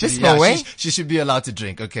drink. Is this my way? She should be allowed to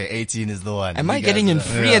drink. Okay, 18 is the one. Am I getting in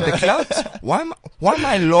free at the clubs? Why am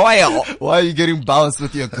I loyal? Why are you getting bounced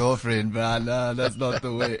with your girlfriend, man? Nah, that's not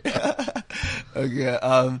the way. Okay,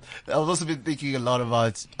 I've also been thinking a lot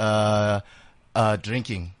about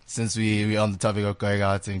drinking, since we're on the topic of going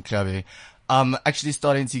out and clubbing. I'm actually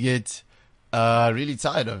starting to get really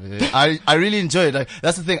tired of it. I really enjoy it. Like,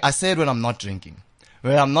 that's the thing. I say it when I'm not drinking.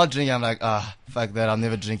 When I'm not drinking, I'm like, fuck that, I'm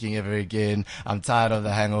never drinking ever again. I'm tired of the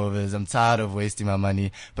hangovers. I'm tired of wasting my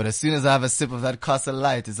money. But as soon as I have a sip of that Casa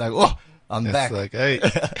Light, it's like, I'm back. It's like, hey,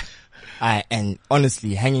 And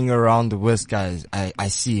honestly, hanging around the worst guys, I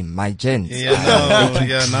see my gents.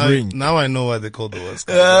 Now I know why they call the worst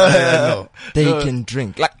guys. I know. They can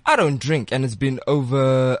drink. Like, I don't drink, and it's been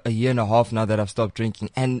over a year and a half now that I've stopped drinking,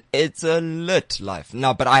 and it's a lit life.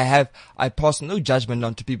 Now, but I pass no judgment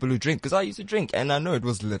on to people who drink, because I used to drink, and I know it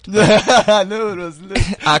was lit. I know it was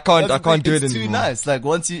lit. I can't do it anymore. It's too nice. Like,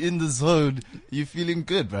 once you're in the zone, you're feeling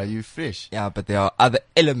good, bro. You're fresh. Yeah, but there are other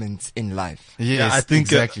elements in life. Yes, I think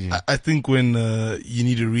exactly. I think when you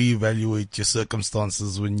need to reevaluate your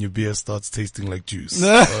circumstances when your beer starts tasting like juice,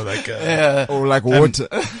 or like Or like water.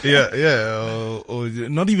 or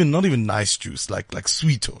not even nice juice, like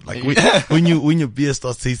sweeter. Like when your beer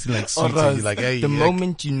starts tasting like sweeter, you're like, hey. The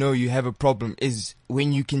moment you know you have a problem is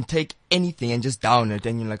when you can take anything and just down it,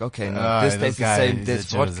 and you're like, okay, no, this tastes the same. There's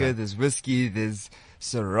vodka, there's whiskey, there's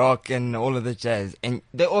Ciroc, and all of the jazz, and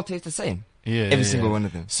they all taste the same. Every single one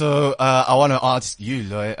of them. So, I want to ask you,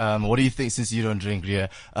 Loy, what do you think, since you don't drink, Ria,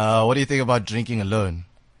 what do you think about drinking alone?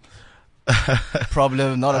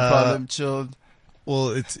 Problem, not a problem, chilled?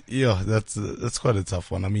 Well, that's quite a tough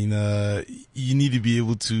one. I mean, you need to be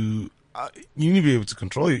able to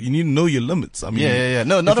control it. You need to know your limits. I mean,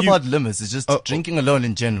 No, not about limits. It's just drinking alone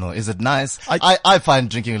in general. Is it nice? I find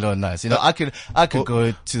drinking alone nice. You know, I could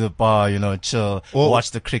go to the bar, you know, chill,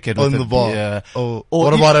 watch the cricket with on the bar. Beer. Or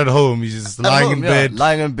what about at home? You're just lying in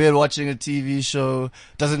bed, watching a TV show.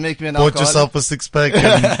 Does it make me an bought alcoholic? yourself a 6-pack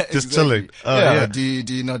and just Exactly. chilling.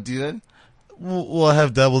 Do you not do that? Well, I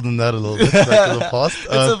have dabbled in that a little bit back in the past.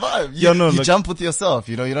 It's a vibe. You jump with yourself.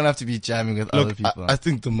 You know, you don't have to be jamming with other people. I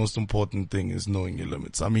think the most important thing is knowing your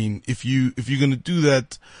limits. I mean, if you're gonna do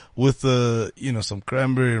that with some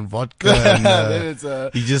cranberry and vodka,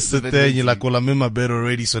 and you just sit there and you're like, well, I'm in my bed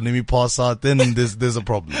already, so let me pass out. Then there's a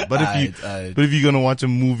problem. But if you're gonna watch a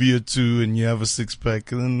movie or two and you have a 6-pack,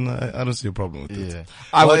 then I don't see a problem with it.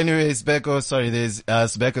 Anyways, Becco, sorry, there's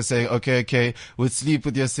Becco saying, okay, would sleep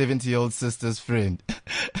with your 70-year-old sister's friend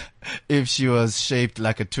if she was shaped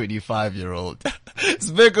like a 25-year-old.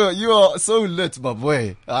 Becco, you are so lit, my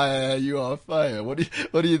boy. You are fire. What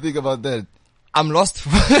do you think about that? I'm lost for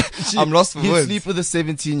words. You'd sleep with a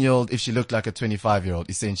 17-year-old if she looked like a 25-year-old,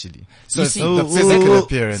 essentially. So it's see, the physical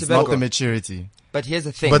appearance, not the maturity. But here's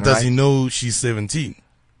the thing, But does he know she's 17?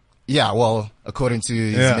 Yeah, well, according to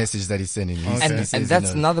his message that he's sending me. And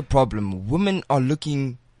that's another problem. Women are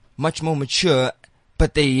looking much more mature,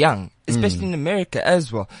 but they're young, especially in America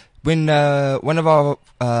as well. When one of our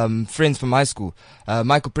friends from high school,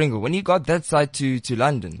 Michael Pringle, when he got that side to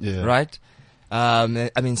London, right?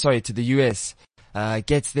 To the US,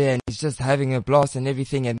 gets there and he's just having a blast and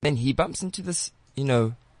everything, and then he bumps into this,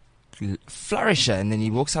 flourisher, and then he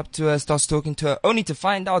walks up to her, starts talking to her, only to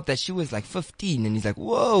find out that she was like 15, and he's like,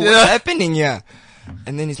 whoa, what's happening here?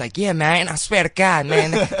 And then he's like, yeah, man, I swear to God,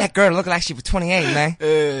 man, that girl looked like she was 28, man.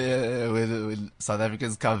 When South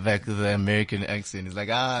Africans come back with the American accent, it's like,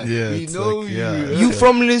 we know you. You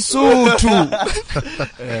from Lesotho.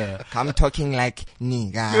 Come talking like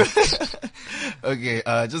nigga. Okay,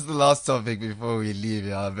 just the last topic before we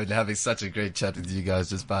leave. I've been having such a great chat with you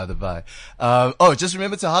guys, just by the by. Just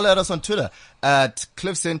remember to holler at us on Twitter at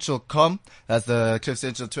CliffCentral.com. That's the Cliff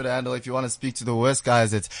Central Twitter handle. If you want to speak to the worst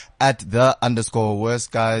guys, it's at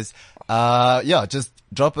 @the_worst guys. Just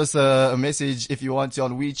drop us a message if you want to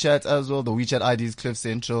on WeChat as well. The WeChat ID is Cliff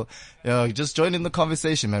Central. Just join in the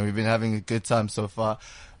conversation, man. We've been having a good time so far.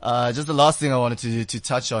 Just the last thing I wanted to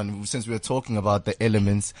touch on, since we were talking about the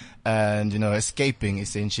elements and, escaping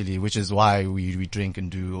essentially, which is why we drink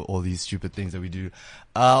and do all these stupid things that we do.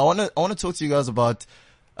 I want to talk to you guys about,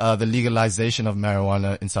 the legalization of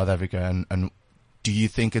marijuana in South Africa, and do you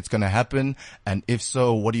think it's going to happen? And if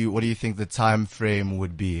so, what do you think the time frame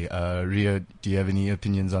would be? Ria, do you have any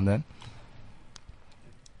opinions on that?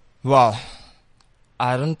 Well,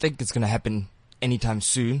 I don't think it's going to happen anytime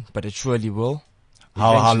soon, but it surely will.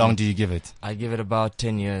 How long do you give it? I give it about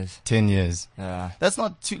 10 years. 10 years. Yeah. That's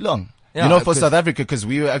not too long. Yeah, for South Africa, because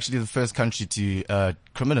we were actually the first country to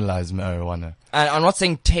criminalize marijuana. And I'm not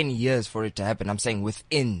saying 10 years for it to happen. I'm saying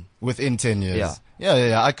within 10 years.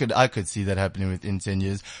 Yeah. I could see that happening within 10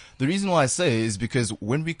 years. The reason why I say is because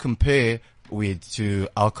when we compare weed to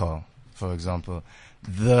alcohol, for example,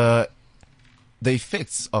 the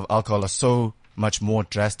effects of alcohol are so much more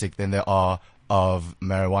drastic than they are of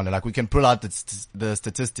marijuana. Like, we can pull out the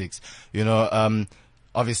statistics.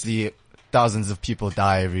 Obviously, thousands of people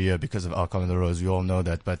die every year because of alcohol on the roads. We all know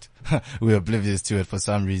that, but we're oblivious to it for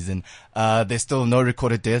some reason. There's still no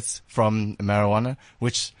recorded deaths from marijuana,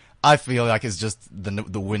 which I feel like is just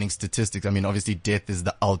the winning statistics. I mean, obviously death is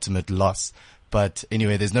the ultimate loss. But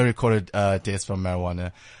anyway, there's no recorded deaths from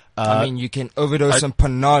marijuana. I mean, you can overdose on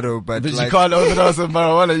Panado, but But like, you can't overdose on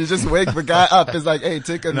marijuana. You just wake the guy up. It's like, hey,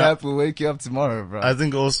 take a nap. We'll wake you up tomorrow, bro. I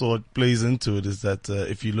think also what plays into it is that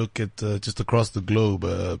if you look at just across the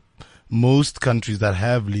globe, most countries that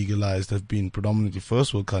have legalized have been predominantly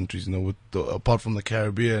first world countries, apart from the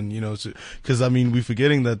Caribbean, because I mean, we're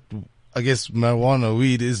forgetting that, I guess, marijuana,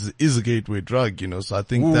 weed is a gateway drug, so I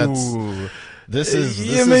think This is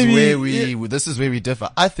where we differ.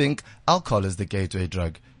 I think alcohol is the gateway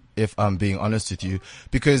drug, if I'm being honest with you,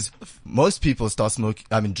 because most people start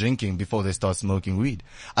drinking before they start smoking weed.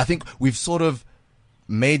 I think we've sort of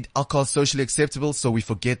made alcohol socially acceptable, so we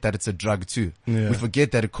forget that it's a drug too. Yeah. We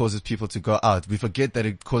forget that it causes people to go out. We forget that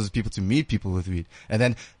it causes people to meet people with weed. And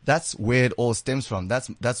then that's where it all stems from.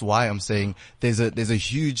 That's why I'm saying there's a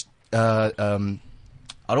huge, I'd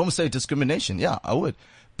almost say discrimination. Yeah, I would.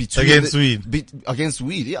 Against weed. Against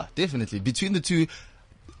weed, yeah, definitely. Between the two,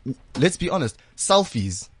 let's be honest,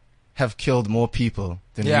 selfies have killed more people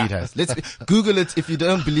than weed has. Let's Google it. If you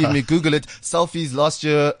don't believe me, Google it. Selfies last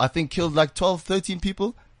year, I think, killed like 12, 13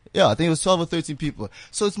 people. Yeah, I think it was 12 or 13 people.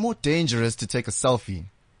 So it's more dangerous to take a selfie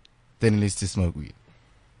than it is to smoke weed.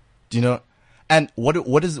 Do you know? And what are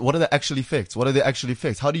the actual effects? What are the actual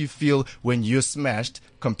effects? How do you feel when you're smashed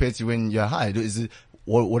compared to when you're high?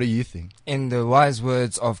 What do you think? in the wise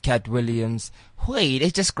words of Cat Williams, weed,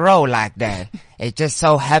 it just grow like that. It just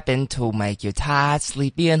so happened to make you tired,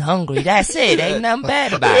 sleepy, and hungry. That's it. Ain't nothing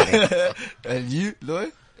bad about it. And you,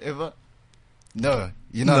 Lloyd, ever? No,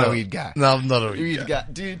 you're not a weed guy. No, I'm not a weed guy.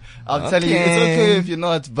 Dude, I'm telling you, it's okay if you're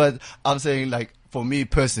not, but I'm saying, like, for me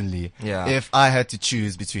personally, if I had to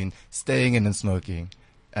choose between staying in and smoking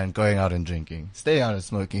and going out and drinking, staying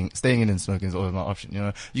in and smoking is always my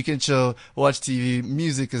option. You can chill, watch TV,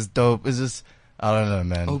 music is dope. It's just, I don't know,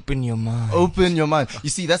 man. Open your mind. Open your mind. You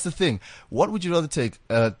see, that's the thing. What would you rather take?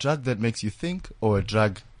 A drug that makes you think or a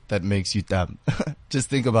drug that makes you dumb? Just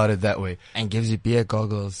think about it that way. And gives you beer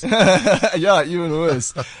goggles. Yeah, even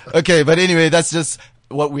worse. Okay, but anyway, that's just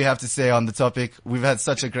what we have to say on the topic. We've had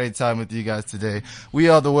such a great time with you guys today. We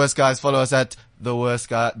are The Worst Guys. Follow us at _worst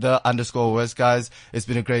guys. It's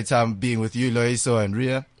been a great time being with you, Loiso and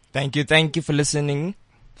Ria. Thank you for listening.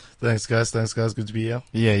 Thanks, guys. Good to be here.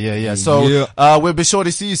 Yeah. So, we'll be sure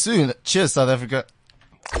to see you soon. Cheers, South Africa.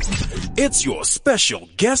 It's your special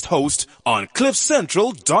guest host on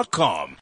CliffCentral.com.